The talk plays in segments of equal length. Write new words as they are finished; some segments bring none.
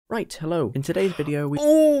Right, hello. In today's video we—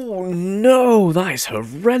 Oh no, that is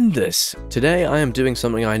horrendous. Today I am doing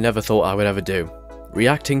something I never thought I would ever do.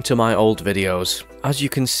 Reacting to my old videos. As you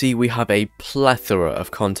can see, we have a plethora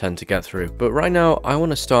of content to get through, but right now I want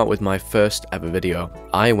to start with my first ever video.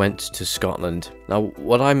 I went to Scotland. Now,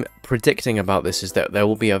 what I'm predicting about this is that there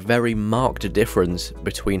will be a very marked difference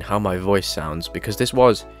between how my voice sounds, because this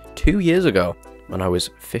was 2 years ago when I was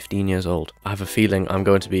 15 years old. I have a feeling I'm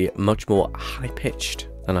going to be much more high-pitched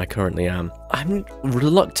than I currently am. I'm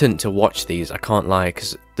reluctant to watch these, I can't lie,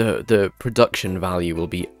 because the production value will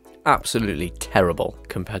be absolutely terrible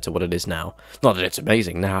compared to what it is now. Not that it's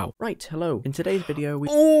amazing now. Right, hello. In today's video we—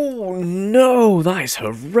 Oh no, that is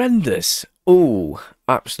horrendous. Oh,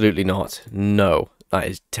 absolutely not. No, that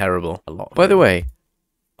is terrible. A lot. By the way,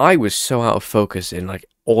 I was so out of focus in like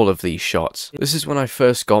all of these shots. This is when I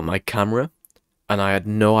first got my camera, and I had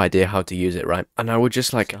no idea how to use it, right? And I would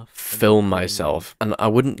just like film myself, and I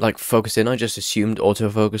wouldn't like focus in. I just assumed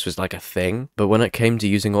autofocus was like a thing, but when it came to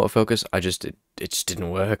using autofocus, it just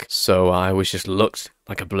didn't work. So I was just looked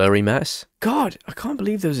like a blurry mess. God, I can't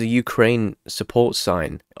believe there was a Ukraine support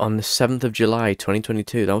sign on the 7th of July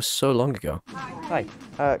 2022. That was so long ago. Hi,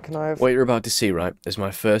 can I have— What you're about to see, right, is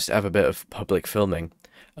my first ever bit of public filming,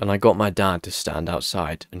 and I got my dad to stand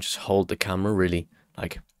outside and just hold the camera really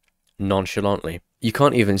like nonchalantly. You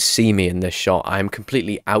can't even see me in this shot. I am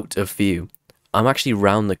completely out of view. I'm actually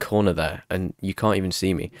round the corner there, and you can't even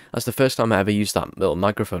see me. That's the first time I ever used that little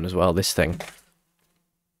microphone as well, this thing.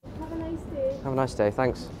 Have a nice day. Have a nice day,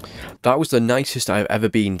 thanks. That was the nicest I've ever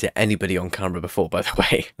been to anybody on camera before, by the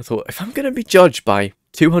way. I thought, if I'm going to be judged by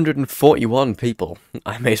 241 people,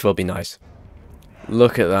 I may as well be nice.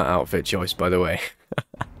 Look at that outfit choice, by the way.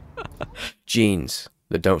 Jeans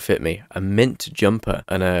that don't fit me, a mint jumper,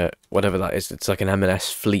 and a whatever that is, it's like an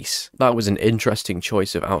M&S fleece. That was an interesting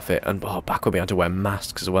choice of outfit, and oh, back when we had to wear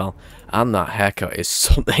masks as well, and that haircut is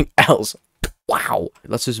something else. Wow,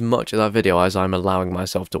 that's as much of that video as I'm allowing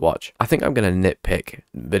myself to watch. I think I'm gonna nitpick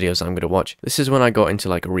videos I'm gonna watch. This is when I got into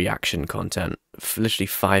like reaction content, literally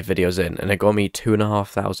 5 videos in, and it got me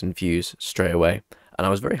 2,500 views straight away. And I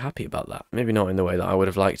was very happy about that. Maybe not in the way that I would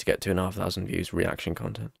have liked to get 2,500 views reaction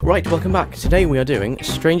content. Right, welcome back. Today we are doing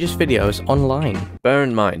strangest videos online. Bear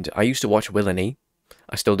in mind, I used to watch Will and E.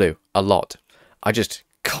 I still do. A lot. I just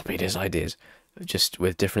copied his ideas, just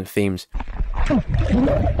with different themes.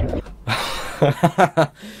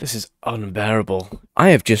 This is unbearable. I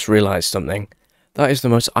have just realised something. That is the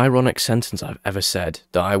most ironic sentence I've ever said,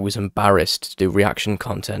 that I was embarrassed to do reaction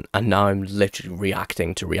content, and now I'm literally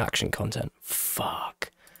reacting to reaction content.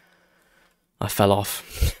 Fuck. I fell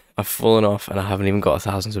off. I've fallen off, and I haven't even got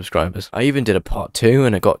 1,000 subscribers. I even did a part 2,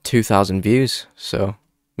 and it got 2,000 views, so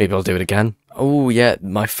maybe I'll do it again. Oh yeah,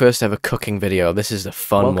 my first ever cooking video. This is the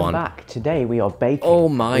fun one. Welcome back. Today we are baking. Oh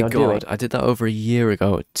my god, I did that over a year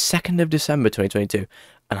ago, 2nd of December 2022,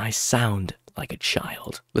 and I sound like a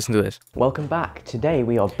child. Listen to this. Welcome back. Today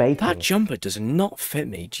we are baking. That jumper does not fit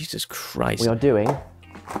me. Jesus Christ. We are doing...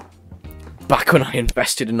 Back when I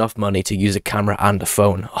invested enough money to use a camera and a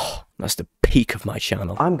phone. Oh, that's the peak of my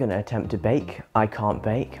channel. I'm going to attempt to bake. I can't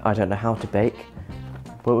bake. I don't know how to bake.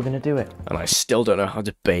 But we're going to do it. And I still don't know how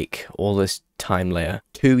to bake all this time later.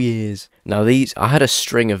 2 years. Now these, I had a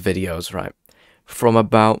string of videos, right? From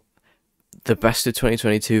about the best of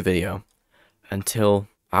 2022 video until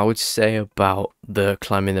I would say about the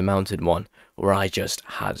climbing the mountain one, where I just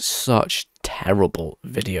had such terrible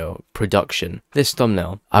video production. This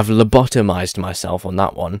thumbnail, I've lobotomized myself on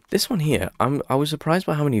that one. This one here, I was surprised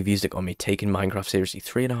by how many views it got me taking Minecraft seriously.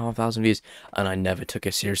 3,500 views, and I never took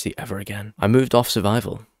it seriously ever again. I moved off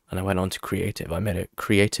survival, and I went on to creative. I made a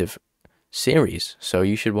creative series, so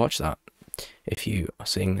you should watch that if you are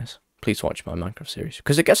seeing this. Please watch my Minecraft series,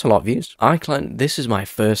 because it gets a lot of views. This is my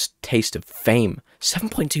first taste of fame.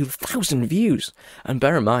 7.2 thousand views. And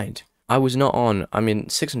bear in mind, I was not on,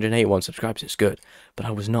 681 subscribers is good, but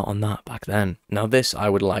I was not on that back then. Now this, I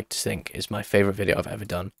would like to think, is my favourite video I've ever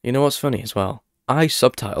done. You know what's funny as well? I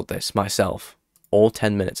subtitled this myself, all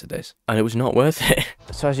 10 minutes of this, and it was not worth it.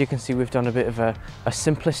 So as you can see, we've done a bit of a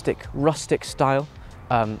simplistic, rustic style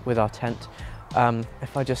with our tent.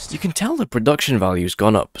 If I just... You can tell the production value's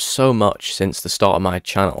gone up so much since the start of my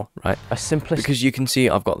channel, right? A simplest... Because you can see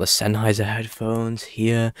I've got the Sennheiser headphones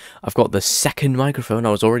here. I've got the second microphone.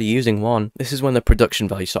 I was already using one. This is when the production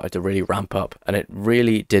value started to really ramp up, and it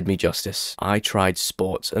really did me justice. I tried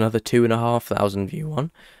sports, another 2,500 view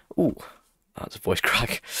one. Ooh, that's a voice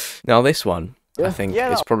crack. Now this one, yeah, I think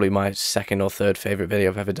it's probably my second or third favourite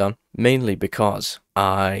video I've ever done. Mainly because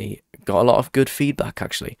I got a lot of good feedback,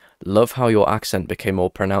 actually. Love how your accent became more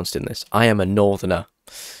pronounced in this. I am a northerner.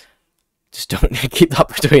 Just don't keep that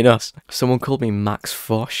between us. Someone called me Max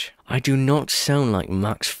Fosh. I do not sound like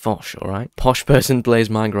Max Fosh, alright? Posh person plays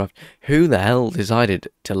Minecraft. Who the hell decided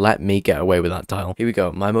to let me get away with that title? Here we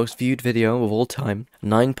go. My most viewed video of all time.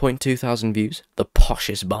 9.2 thousand views. The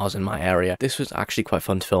poshest bars in my area. This was actually quite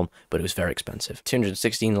fun to film, but it was very expensive.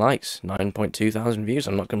 216 likes. 9.2 thousand views.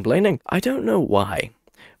 I'm not complaining. I don't know why,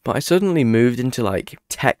 but I suddenly moved into like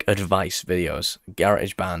tech advice videos.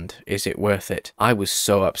 GarageBand, is it worth it? I was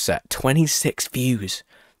so upset. 26 views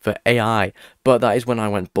for AI, but that is when I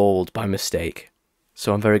went bald by mistake.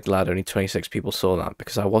 So I'm very glad only 26 people saw that,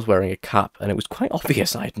 because I was wearing a cap and it was quite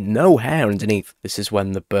obvious I had no hair underneath. This is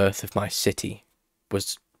when the birth of my city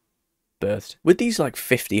was birthed. With these like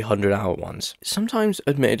 50, 100-hour ones, sometimes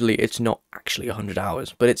admittedly it's not actually 100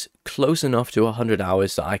 hours, but it's close enough to 100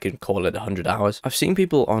 hours that I can call it 100 hours. I've seen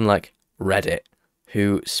people on like Reddit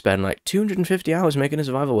who spend like 250 hours making a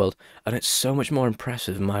survival world, and it's so much more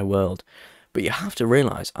impressive than my world. But you have to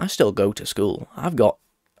realise, I still go to school. I've got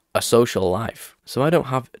a social life, so I don't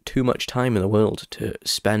have too much time in the world to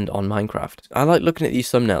spend on Minecraft. I like looking at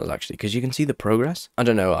these thumbnails actually, because you can see the progress. I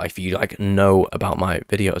don't know if you like know about my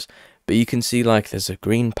videos, but you can see like there's a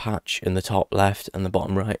green patch in the top left and the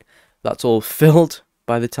bottom right. That's all filled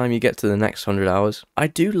by the time you get to the next 100 hours. I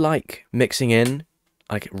do like mixing in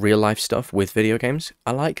like real life stuff with video games.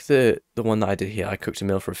 I like the one that I did here. I cooked a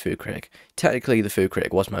meal for a food critic. Technically the food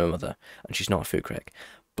critic was my mother, and she's not a food critic,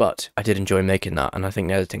 but I did enjoy making that, and I think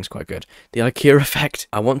the editing's quite good. The IKEA effect,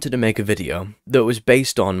 I wanted to make a video that was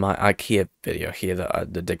based on my IKEA video here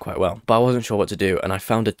that did quite well, but I wasn't sure what to do, and I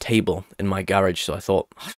found a table in my garage, so I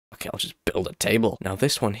thought, okay, I'll just build a table. Now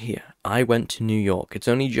this one here, I went to New York. It's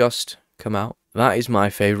only just come out. That is my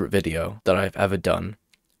favourite video that I've ever done.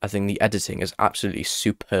 I think the editing is absolutely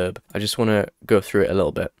superb. I just want to go through it a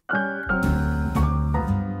little bit.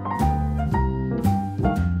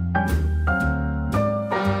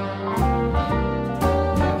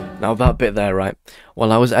 Now that bit there, right,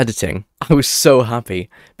 while I was editing, I was so happy,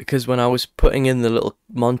 because when I was putting in the little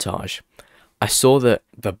montage, I saw that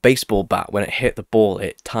the baseball bat, when it hit the ball,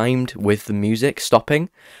 it timed with the music stopping,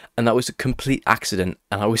 and that was a complete accident,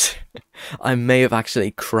 and I may have actually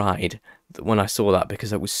cried when I saw that,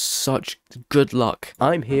 because it was such good luck.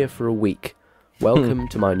 I'm here for a week. Welcome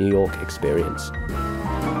to my New York experience.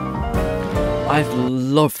 I've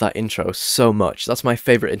loved that intro so much. That's my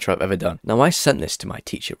favourite intro I've ever done. Now I sent this to my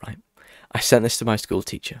teacher, right? I sent this to my school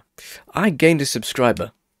teacher. I gained a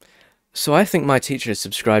subscriber. So I think my teacher has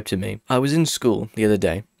subscribed to me. I was in school the other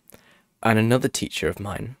day, and another teacher of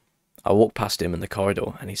mine, I walked past him in the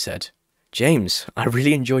corridor and he said, "James, I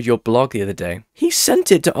really enjoyed your blog the other day." He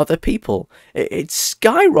sent it to other people. It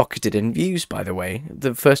skyrocketed in views, by the way,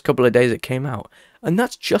 the first couple of days it came out. And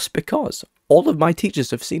that's just because all of my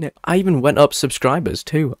teachers have seen it. I even went up subscribers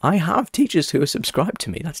too. I have teachers who are subscribed to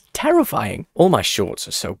me. That's terrifying. All my shorts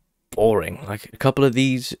are so boring. Like a couple of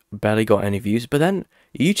these barely got any views, but then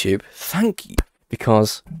YouTube, thank you,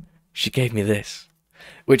 because she gave me this,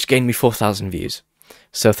 which gained me 4,000 views.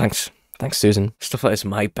 So thanks, Susan. Stuff like this.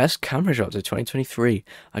 My best camera shots of 2023.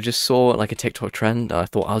 I just saw like a TikTok trend, and I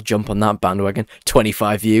thought I'll jump on that bandwagon.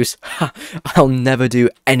 25 views. Ha! I'll never do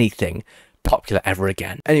anything popular ever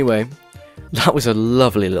again. Anyway, that was a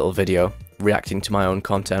lovely little video reacting to my own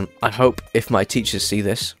content. I hope if my teachers see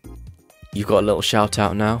this, you've got a little shout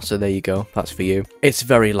out now, so there you go. That's for you. It's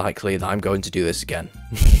very likely that I'm going to do this again.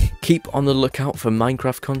 Keep on the lookout for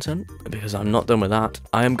Minecraft content, because I'm not done with that.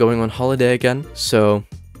 I am going on holiday again, so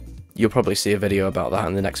you'll probably see a video about that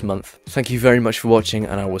in the next month. Thank you very much for watching,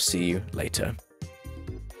 and I will see you later.